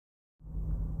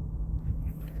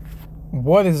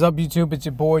What is up, YouTube? It's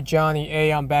your boy Johnny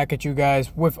A. I'm back at you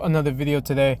guys with another video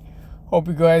today. Hope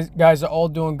you guys are all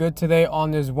doing good today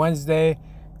on this Wednesday.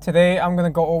 Today I'm gonna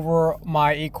go over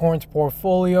my Acorns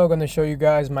portfolio. Gonna show you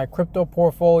guys my crypto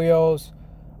portfolios.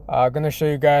 Gonna show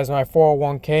you guys my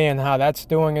 401k and how that's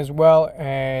doing as well,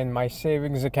 and my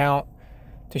savings account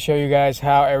to show you guys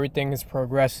how everything is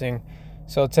progressing.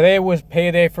 So today was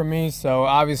payday for me, so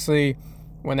obviously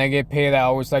when I get paid I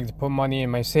always like to put money in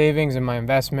my savings and my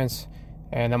investments,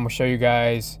 and I'm gonna show you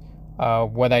guys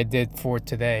what I did for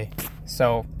today.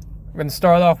 So I'm gonna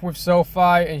start off with Sofi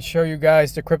and show you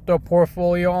guys the crypto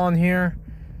portfolio on here.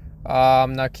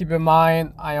 Now keep in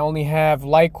mind I only have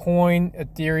Litecoin,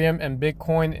 Ethereum, and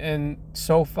Bitcoin in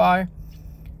Sofi.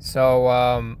 So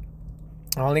I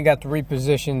only got 3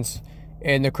 positions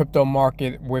in the crypto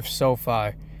market with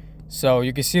Sofi. So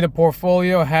you can see the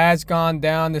portfolio has gone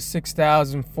down to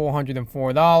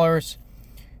 $6,404.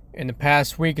 In the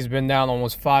past week, it's been down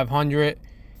almost $500.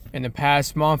 In the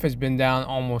past month, it's been down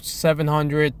almost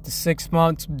 $700. The 6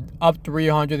 months, up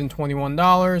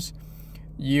 $321.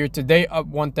 Year to date, up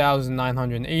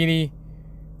 $1,980.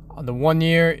 The 1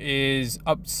 year is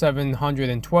up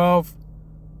 $712.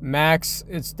 Max,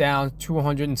 it's down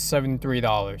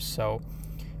 $273. So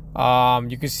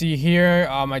you can see here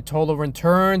my total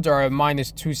returns are at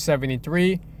minus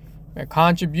 273. My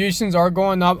contributions are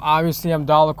going up. Obviously I'm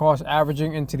dollar cost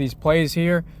averaging into these plays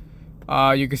here.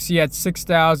 You can see at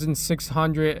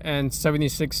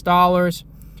 $6,676.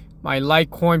 My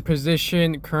Litecoin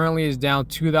position currently is down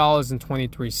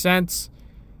 $2.23.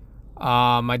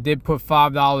 I did put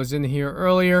 $5 in here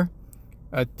earlier.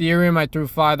 Ethereum, I threw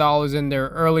 $5 in there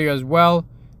earlier as well.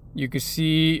 You can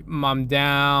see I'm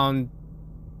down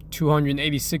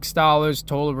 $286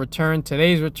 total return.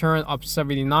 Today's return up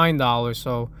 $79,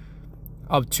 so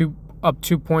up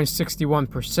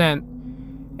 2.61%.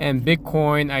 And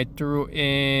Bitcoin, I threw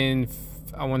in,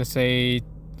 I want to say,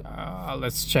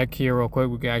 let's check here real quick.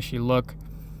 We can actually look.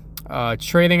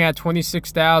 Trading at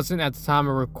 26,000 at the time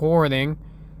of recording.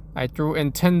 I threw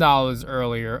in $10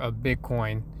 earlier of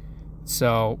Bitcoin.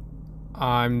 So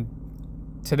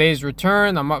today's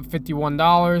return, I'm up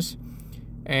 $51.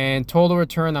 And total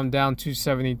return, I'm down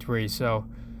 $273. So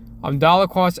I'm dollar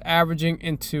cost averaging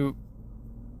into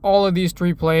all of these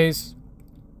 3 plays,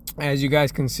 as you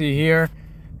guys can see here,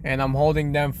 and I'm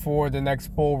holding them for the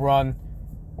next bull run,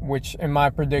 which in my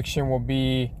prediction will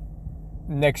be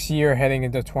next year heading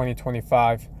into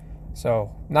 2025.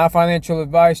 So not financial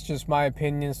advice, just my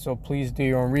opinion, so please do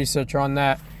your own research on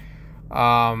that.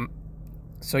 So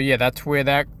yeah, that's where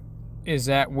that is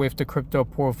at with the crypto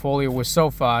portfolio with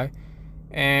Sofi.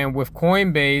 And with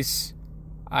Coinbase,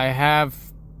 I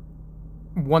have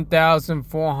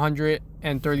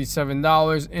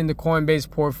 $1,437 in the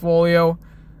Coinbase portfolio,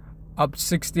 up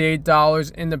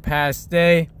 $68 in the past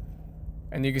day.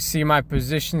 And you can see my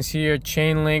positions here: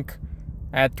 Chainlink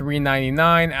at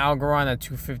 $399, Algorand at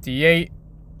 $258,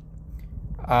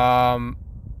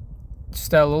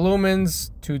 Stellar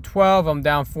Lumens $212. I'm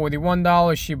down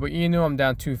 $41. Shiba Inu, I'm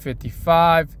down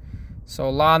 $255.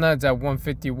 Solana is at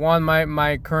 $151.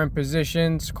 My current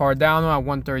positions. Cardano at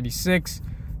 $136.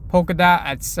 Polkadot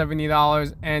at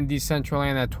 $70, and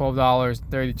Decentraland at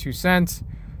 $12.32.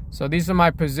 So these are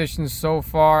my positions so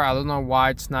far. I don't know why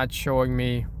it's not showing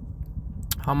me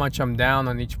how much I'm down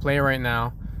on each play right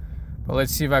now, but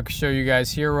let's see if I can show you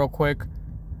guys here real quick.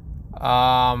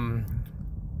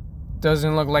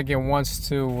 Doesn't look like it wants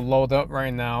to load up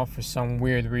right now for some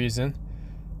weird reason,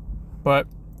 but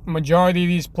majority of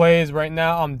these plays right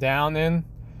now I'm down in.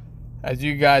 As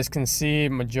you guys can see,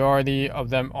 majority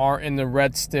of them are in the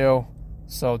red still,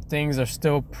 so things are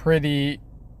still pretty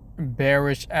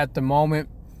bearish at the moment.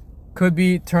 Could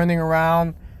be turning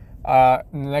around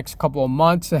in the next couple of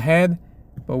months ahead,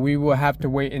 but we will have to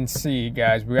wait and see,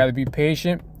 guys. We got to be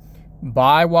patient.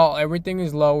 Buy while everything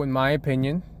is low, in my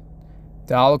opinion.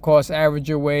 Dollar cost average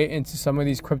your way into some of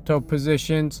these crypto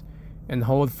positions and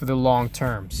hold for the long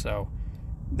term. So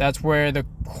that's where the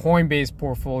Coinbase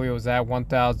portfolio is at,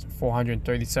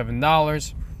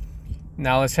 $1,437.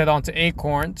 Now let's head on to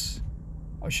Acorns.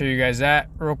 I'll show you guys that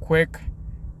real quick.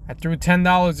 I threw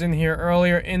 $10 in here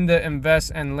earlier in the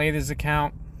invest and latest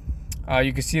account.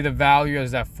 You can see the value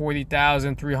is at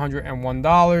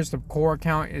 $40,301. The core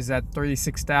account is at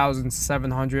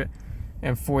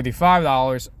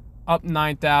 $36,745, up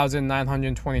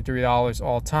 $9,923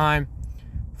 all time.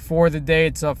 For the day,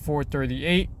 it's up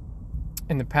 $438.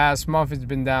 In the past month, it's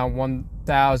been down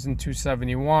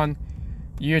 $1,271.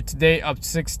 Year to date, up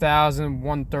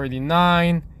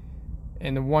 $6,139.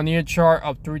 In the 1 year chart,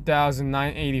 up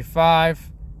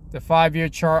 $3,985. The 5 year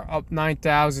chart, up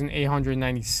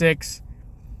 $9,896.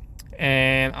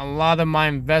 And a lot of my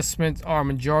investments are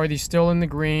majority still in the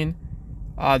green.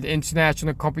 The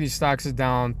international company stocks is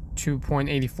down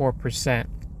 2.84%.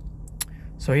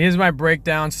 So here's my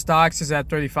breakdown. Stocks is at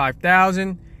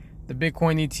 35,000. The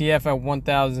Bitcoin ETF at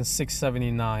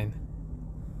 1,679.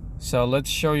 So let's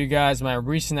show you guys my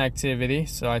recent activity.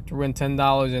 So I threw in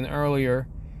 $10 in earlier,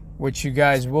 which you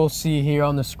guys will see here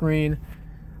on the screen.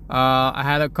 I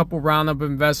had a couple roundup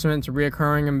investments,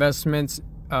 reoccurring investments,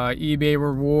 eBay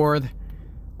reward,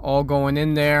 all going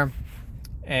in there.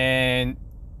 And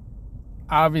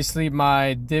obviously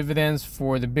my dividends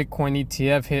for the Bitcoin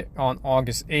ETF hit on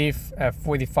August 8th at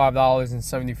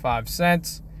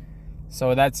 $45.75.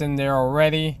 So that's in there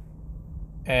already.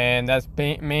 And that's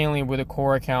mainly where the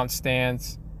core account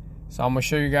stands. So I'm going to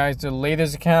show you guys the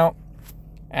latest account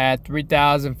at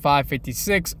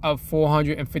 $3,556, up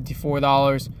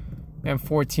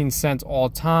 $454.14 all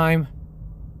time.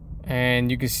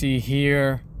 And you can see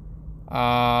here,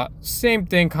 same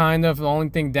thing kind of. The only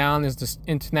thing down is the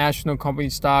international company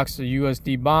stocks. The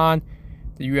USD bond,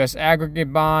 the US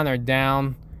aggregate bond are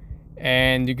down.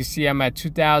 And you can see I'm at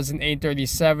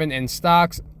 $2,837 in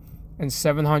stocks and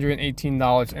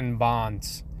 $718 in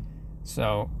bonds.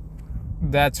 So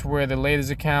that's where the latest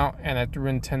account, and I threw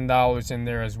in $10 in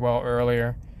there as well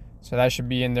earlier. So that should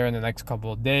be in there in the next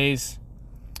couple of days.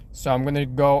 So I'm gonna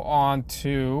go on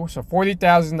to, so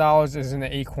 $40,000 is in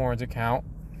the Acorns account.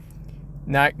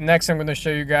 Next, I'm gonna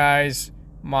show you guys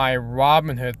my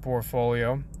Robinhood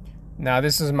portfolio. Now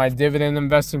this is my dividend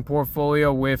investing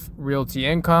portfolio with realty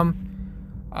income.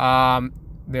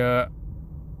 The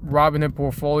Robinhood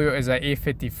portfolio is at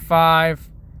 855.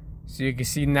 So you can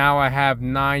see now I have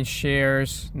 9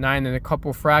 shares, 9 and a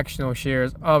couple fractional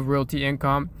shares of realty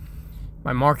income.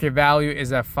 My market value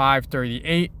is at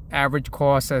 $538. Average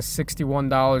cost at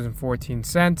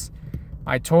 $61.14.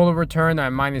 My total return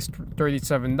at minus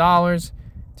 $37.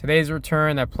 Today's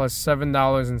return at plus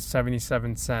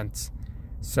 $7.77.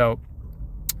 So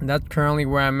that's currently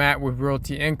where I'm at with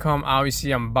realty income.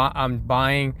 Obviously, I'm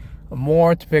buying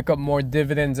more to pick up more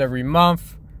dividends every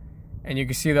month. And you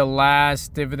can see the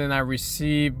last dividend I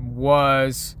received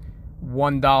was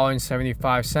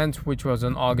 $1.75, which was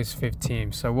on August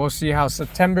 15th. So we'll see how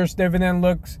September's dividend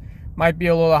looks. Might be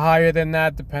a little higher than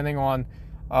that, depending on,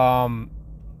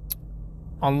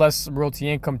 unless realty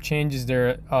income changes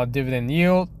their dividend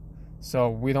yield. So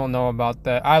we don't know about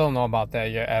that. I don't know about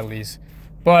that yet, at least.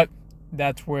 But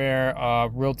that's where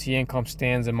realty income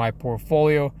stands in my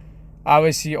portfolio.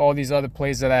 Obviously, all these other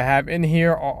plays that I have in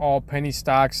here are all penny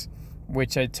stocks,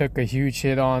 which I took a huge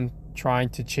hit on trying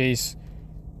to chase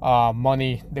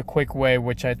money the quick way,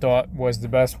 which I thought was the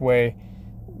best way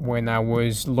when I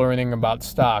was learning about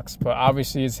stocks. But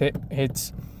obviously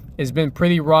it's been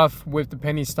pretty rough with the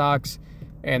penny stocks,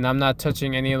 and I'm not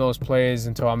touching any of those plays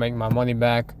until I make my money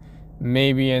back.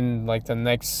 Maybe in like the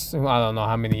next, I don't know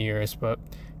how many years, but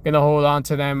gonna hold on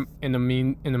to them in the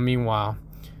meanwhile.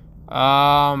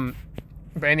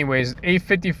 But anyways,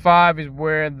 855 is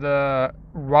where the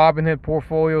Robinhood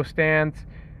portfolio stands.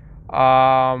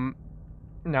 Now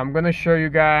I'm gonna show you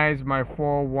guys my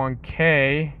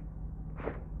 401k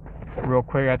real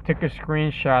quick. I took a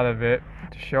screenshot of it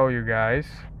to show you guys,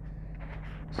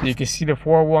 so you can see the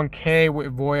 401k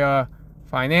with Voya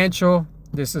Financial.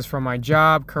 This is from my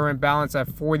job. Current balance at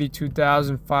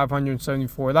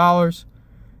 $42,574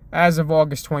 as of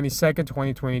August 22nd,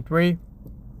 2023.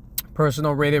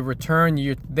 Personal rate of return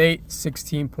year to date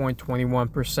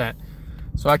 16.21%.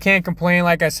 So I can't complain.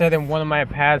 Like I said in one of my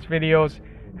past videos,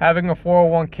 having a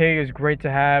 401k is great to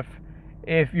have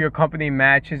if your company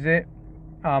matches it.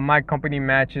 My company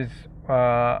matches,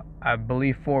 I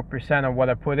believe, 4% of what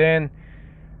I put in.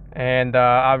 And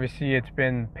obviously it's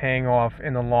been paying off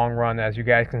in the long run. As you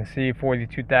guys can see,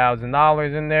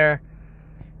 $42,000 in there.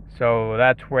 So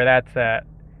that's where that's at.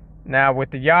 Now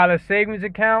with the Yotta savings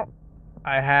account,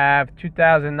 I have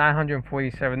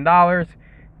 $2,947.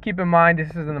 Keep in mind, this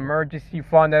is an emergency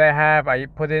fund that I have. I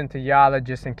put it into Yotta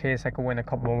just in case I could win a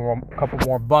couple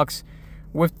more bucks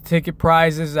with ticket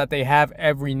prizes that they have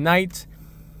every night.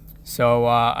 So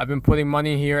I've been putting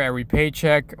money here every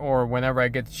paycheck or whenever I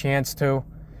get the chance to.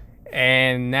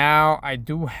 And now I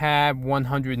do have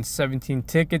 117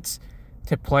 tickets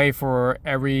to play for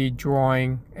every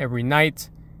drawing every night.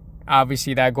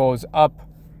 Obviously that goes up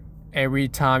every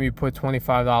time you put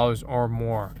 $25 or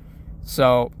more.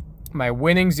 So my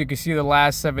winnings, you can see the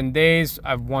last 7 days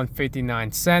I've won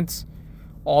 59 cents.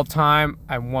 All time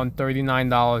I've won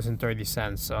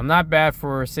 $39.30. So not bad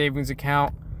for a savings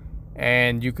account,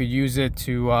 and you could use it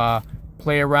to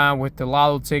play around with the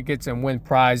lotto tickets and win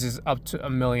prizes up to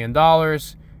 $1 million.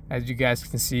 As you guys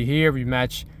can see here, we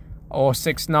match or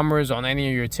 6 numbers on any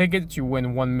of your tickets, you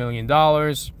win $1 million.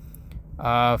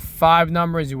 5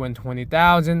 numbers, you win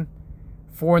 20,000.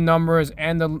 4 numbers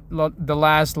and the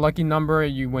last lucky number,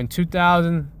 you win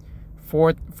 2,000.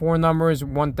 4 numbers,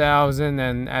 1,000,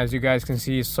 and as you guys can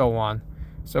see, so on.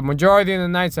 So majority of the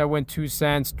nights I win 2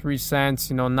 cents, 3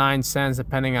 cents, 9 cents,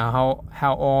 depending on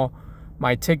how all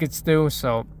my tickets do.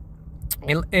 So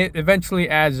it eventually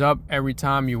adds up every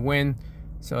time you win.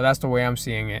 So that's the way I'm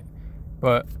seeing it.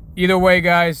 But either way,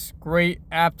 guys, great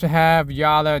app to have,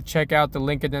 Yotta. Check out the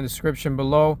link in the description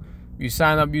below. You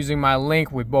sign up using my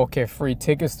link, we both get free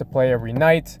tickets to play every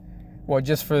night. Well,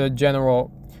 just for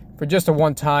just a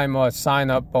one-time sign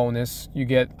up bonus, you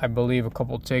get, I believe, a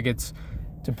couple tickets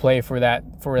to play for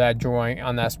that drawing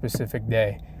on that specific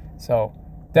day. So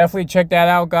definitely check that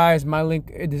out, guys. My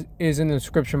link is in the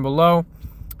description below,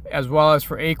 as well as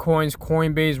for Acorns,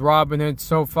 Coinbase, Robinhood,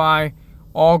 Sofi.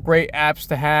 All great apps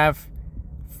to have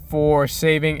for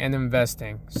saving and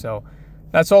investing. So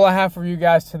that's all I have for you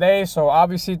guys today. So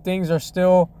obviously things are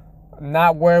still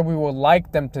not where we would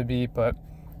like them to be, but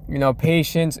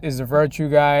patience is a virtue,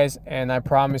 guys, and I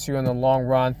promise you in the long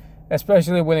run,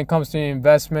 especially when it comes to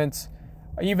investments,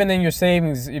 even in your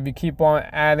savings, if you keep on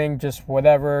adding just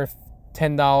whatever,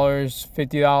 $10, $50,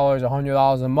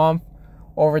 $100 a month,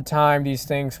 over time these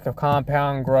things can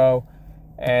compound, grow,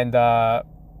 and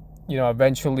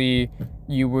eventually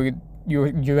you're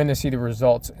going to see the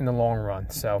results in the long run.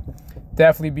 So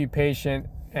definitely be patient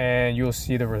and you'll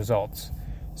see the results.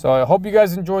 So I hope you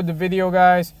guys enjoyed the video,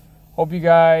 guys. Hope you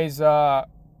guys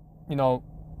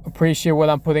appreciate what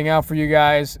I'm putting out for you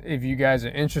guys. If you guys are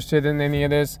interested in any of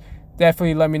this,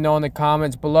 definitely let me know in the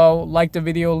comments below. Like the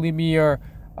video, leave me your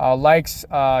likes,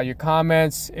 your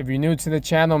comments. If you're new to the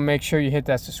channel, make sure you hit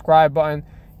that subscribe button.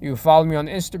 You can follow me on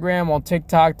Instagram, on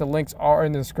TikTok. The links are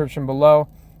in the description below.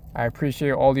 I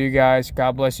appreciate all of you guys.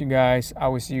 God bless you guys. I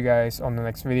will see you guys on the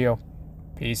next video.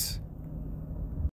 Peace.